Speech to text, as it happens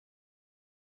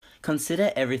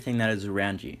Consider everything that is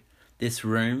around you. This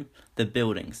room, the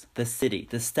buildings, the city,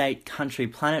 the state, country,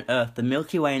 planet Earth, the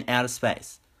Milky Way and outer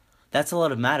space. That's a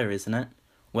lot of matter, isn't it?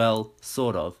 Well,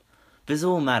 sort of.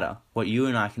 Visible matter, what you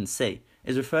and I can see,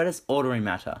 is referred as ordinary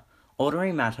matter.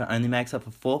 Ordinary matter only makes up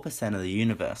for 4% of the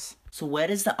universe. So where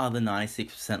does the other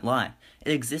 96% lie?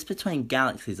 It exists between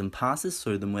galaxies and passes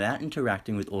through them without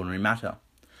interacting with ordinary matter.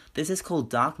 This is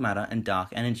called dark matter and dark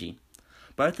energy,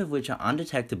 both of which are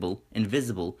undetectable,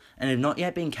 invisible, and have not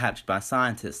yet been captured by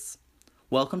scientists.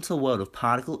 Welcome to the world of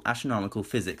particle astronomical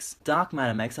physics. Dark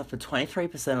matter makes up for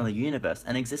 23% of the universe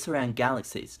and exists around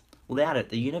galaxies. Without it,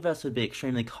 the universe would be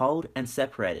extremely cold and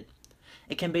separated.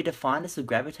 It can be defined as the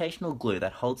gravitational glue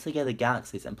that holds together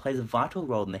galaxies and plays a vital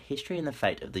role in the history and the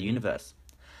fate of the universe.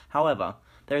 However,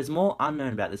 there is more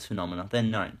unknown about this phenomenon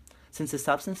than known, since the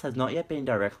substance has not yet been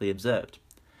directly observed.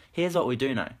 Here's what we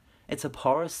do know. It's a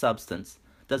porous substance,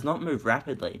 does not move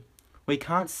rapidly. We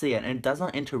can't see it and it does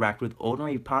not interact with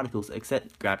ordinary particles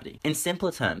except gravity. In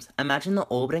simpler terms, imagine the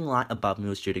orbiting light above me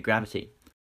was due to gravity.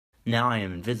 Now I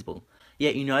am invisible.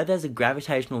 Yet you know there's a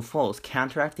gravitational force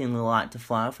counteracting the light to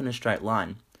fly off in a straight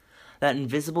line. That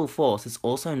invisible force is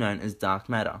also known as dark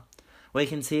matter. We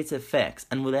can see its effects,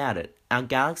 and without it, our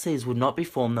galaxies would not be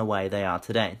formed the way they are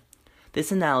today. This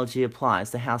analogy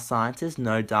applies to how scientists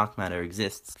know dark matter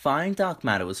exists. Finding dark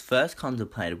matter was first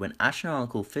contemplated when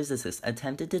astronomical physicists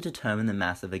attempted to determine the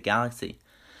mass of a galaxy.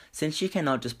 Since you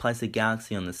cannot just place a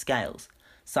galaxy on the scales,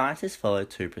 scientists follow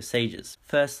two procedures.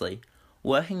 Firstly,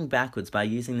 working backwards by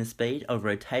using the speed of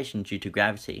rotation due to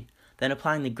gravity, then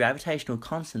applying the gravitational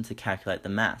constant to calculate the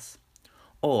mass.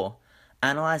 Or,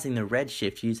 analysing the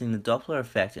redshift using the Doppler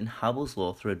effect and Hubble's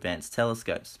law through advanced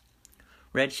telescopes.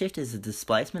 Redshift is the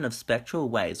displacement of spectral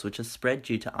waves which are spread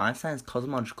due to Einstein's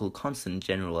cosmological constant in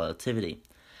general relativity.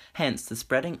 Hence, the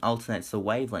spreading alternates the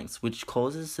wavelengths, which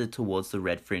causes it towards the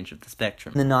red fringe of the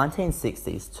spectrum. In the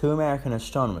 1960s, two American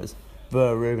astronomers,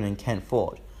 Burr Rubin and Kent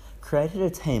Ford, created a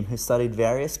team who studied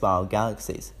various spiral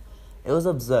galaxies. It was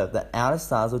observed that outer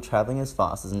stars were travelling as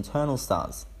fast as internal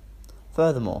stars.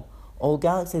 Furthermore, all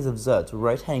galaxies observed were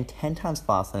rotating 10 times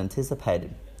faster than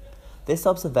anticipated. This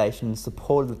observation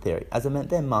supported the theory, as it meant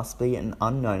there must be an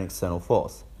unknown external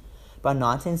force. By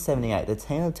 1978, the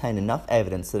team obtained enough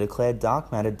evidence to declare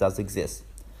dark matter does exist.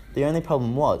 The only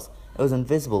problem was, it was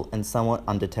invisible and somewhat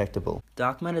undetectable.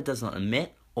 Dark matter does not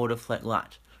emit or deflect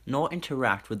light, nor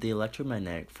interact with the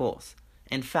electromagnetic force.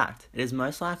 In fact, it is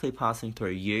most likely passing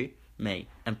through you, me,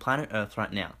 and planet Earth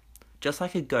right now, just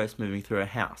like a ghost moving through a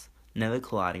house, never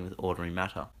colliding with ordinary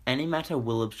matter. Any matter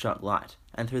will obstruct light,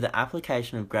 and through the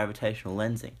application of gravitational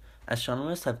lensing,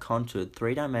 astronomers have contoured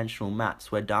three-dimensional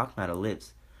maps where dark matter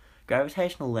lives.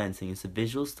 Gravitational lensing is the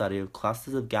visual study of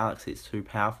clusters of galaxies through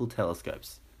powerful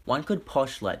telescopes. One could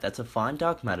postulate that to find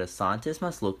dark matter, scientists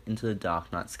must look into the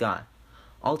dark night sky.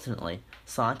 Alternately,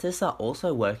 scientists are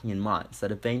also working in mines that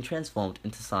have been transformed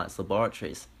into science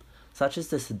laboratories, such as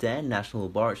the Sudan National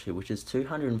Laboratory, which is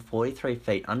 243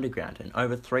 feet underground and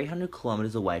over 300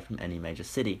 kilometers away from any major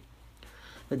city.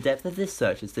 The depth of this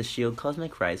search is to shield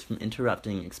cosmic rays from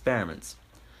interrupting experiments.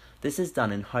 This is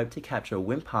done in hope to capture a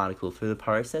WIMP particle through the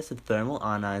process of thermal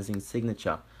ionizing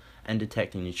signature and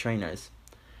detecting neutrinos.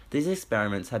 These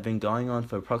experiments have been going on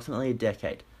for approximately a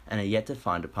decade and are yet to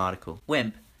find a particle.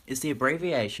 WIMP is the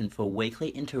abbreviation for Weakly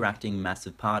Interacting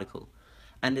Massive Particle,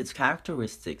 and its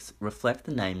characteristics reflect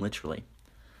the name literally.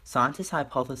 Scientists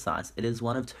hypothesize it is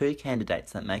one of two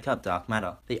candidates that make up dark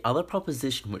matter. The other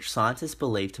proposition which scientists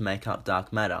believe to make up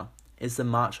dark matter is the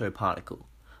MACHO particle.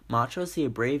 MACHO is the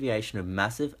abbreviation of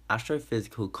Massive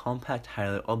Astrophysical Compact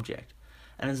Halo Object,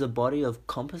 and is a body of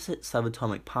composite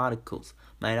subatomic particles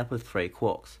made up of three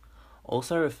quarks,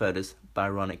 also referred as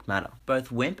baronic matter.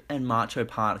 Both WIMP and MACHO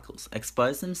particles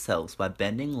expose themselves by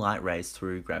bending light rays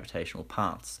through gravitational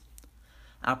paths.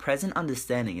 Our present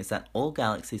understanding is that all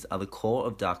galaxies are the core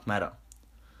of dark matter.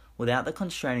 Without the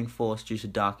constraining force due to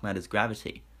dark matter's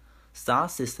gravity, star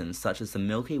systems such as the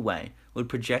Milky Way would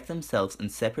project themselves in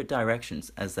separate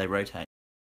directions as they rotate.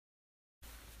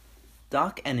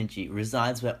 Dark energy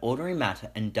resides where ordinary matter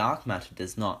and dark matter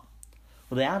does not.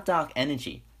 Without dark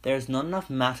energy, there is not enough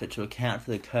matter to account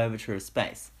for the curvature of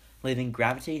space, leaving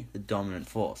gravity the dominant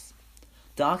force.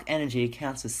 Dark energy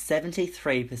accounts for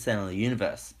 73% of the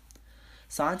universe.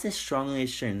 Scientists strongly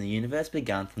assume the universe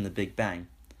began from the Big Bang.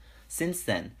 Since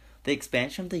then, the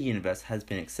expansion of the universe has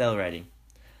been accelerating.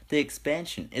 The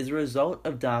expansion is a result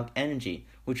of dark energy,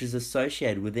 which is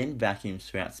associated within vacuums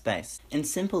throughout space. In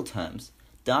simple terms,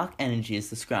 dark energy is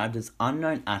described as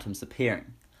unknown atoms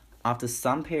appearing. After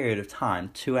some period of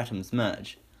time, two atoms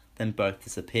merge, then both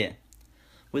disappear.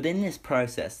 Within this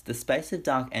process, the space of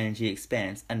dark energy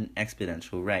expands at an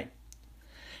exponential rate.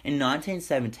 In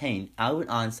 1917, Albert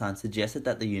Einstein suggested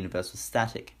that the universe was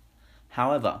static.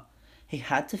 However, he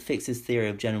had to fix his theory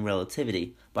of general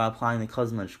relativity by applying the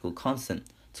cosmological constant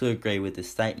to agree with this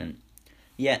statement.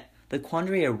 Yet, the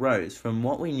quandary arose from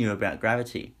what we knew about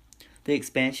gravity. The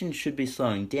expansion should be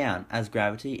slowing down as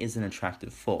gravity is an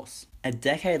attractive force. A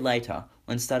decade later,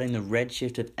 when studying the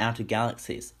redshift of outer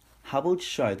galaxies, Hubble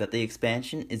showed that the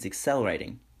expansion is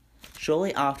accelerating.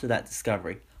 Shortly after that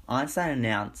discovery, Einstein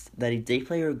announced that he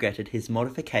deeply regretted his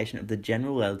modification of the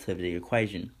general relativity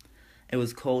equation. It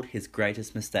was called his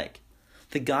greatest mistake.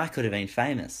 The guy could have been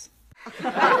famous.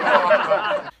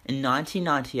 In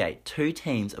 1998, two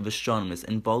teams of astronomers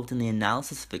involved in the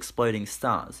analysis of exploding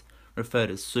stars, referred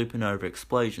as supernova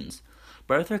explosions,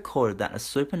 both recorded that a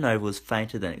supernova was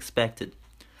fainter than expected.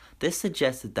 This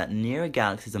suggested that nearer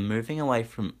galaxies are moving away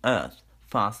from Earth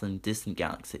faster than distant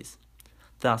galaxies.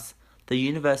 Thus, the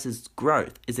universe's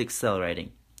growth is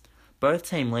accelerating. Both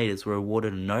team leaders were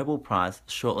awarded a Nobel Prize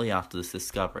shortly after this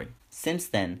discovery. Since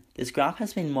then, this graph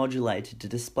has been modulated to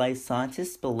display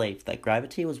scientists' belief that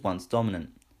gravity was once dominant.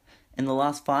 In the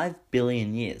last 5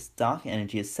 billion years, dark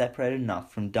energy is separated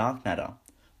enough from dark matter,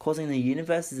 causing the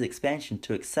universe's expansion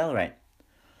to accelerate.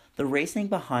 The reasoning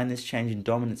behind this change in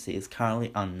dominancy is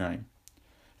currently unknown.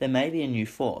 There may be a new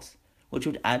force, which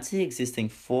would add to the existing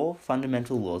 4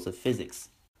 fundamental laws of physics.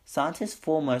 Scientists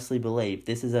foremostly believe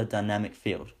this is a dynamic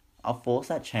field, a force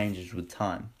that changes with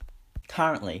time.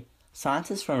 Currently,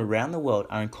 scientists from around the world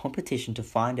are in competition to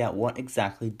find out what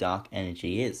exactly dark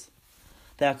energy is.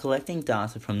 They are collecting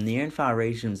data from near and far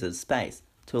regions of space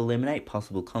to eliminate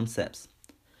possible concepts.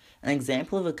 An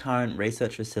example of a current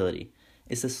research facility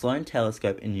is the Sloan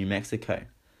Telescope in New Mexico,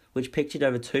 which pictured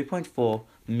over 2.4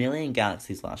 million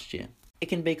galaxies last year. It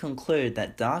can be concluded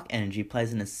that dark energy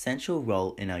plays an essential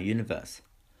role in our universe.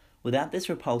 Without this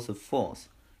repulsive force,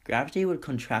 gravity would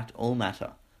contract all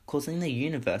matter, causing the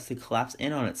universe to collapse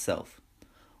in on itself.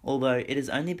 Although it has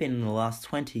only been in the last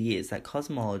 20 years that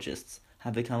cosmologists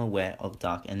have become aware of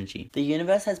dark energy. The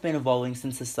universe has been evolving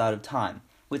since the start of time,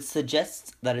 which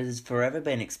suggests that it has forever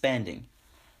been expanding.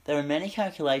 There are many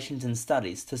calculations and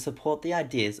studies to support the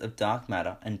ideas of dark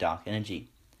matter and dark energy.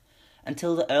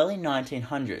 Until the early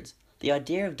 1900s, the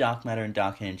idea of dark matter and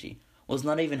dark energy was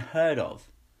not even heard of.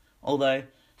 Although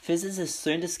physicists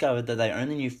soon discovered that they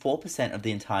only knew 4% of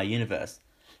the entire universe,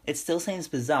 it still seems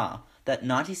bizarre that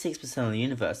 96% of the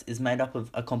universe is made up of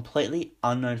a completely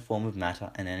unknown form of matter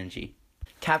and energy.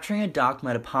 Capturing a dark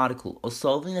matter particle or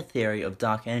solving the theory of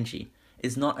dark energy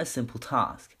is not a simple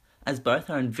task, as both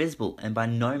are invisible and by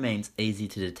no means easy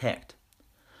to detect.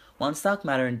 Once dark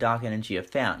matter and dark energy are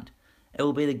found, it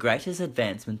will be the greatest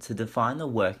advancement to define the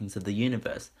workings of the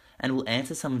universe and will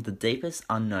answer some of the deepest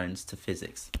unknowns to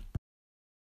physics.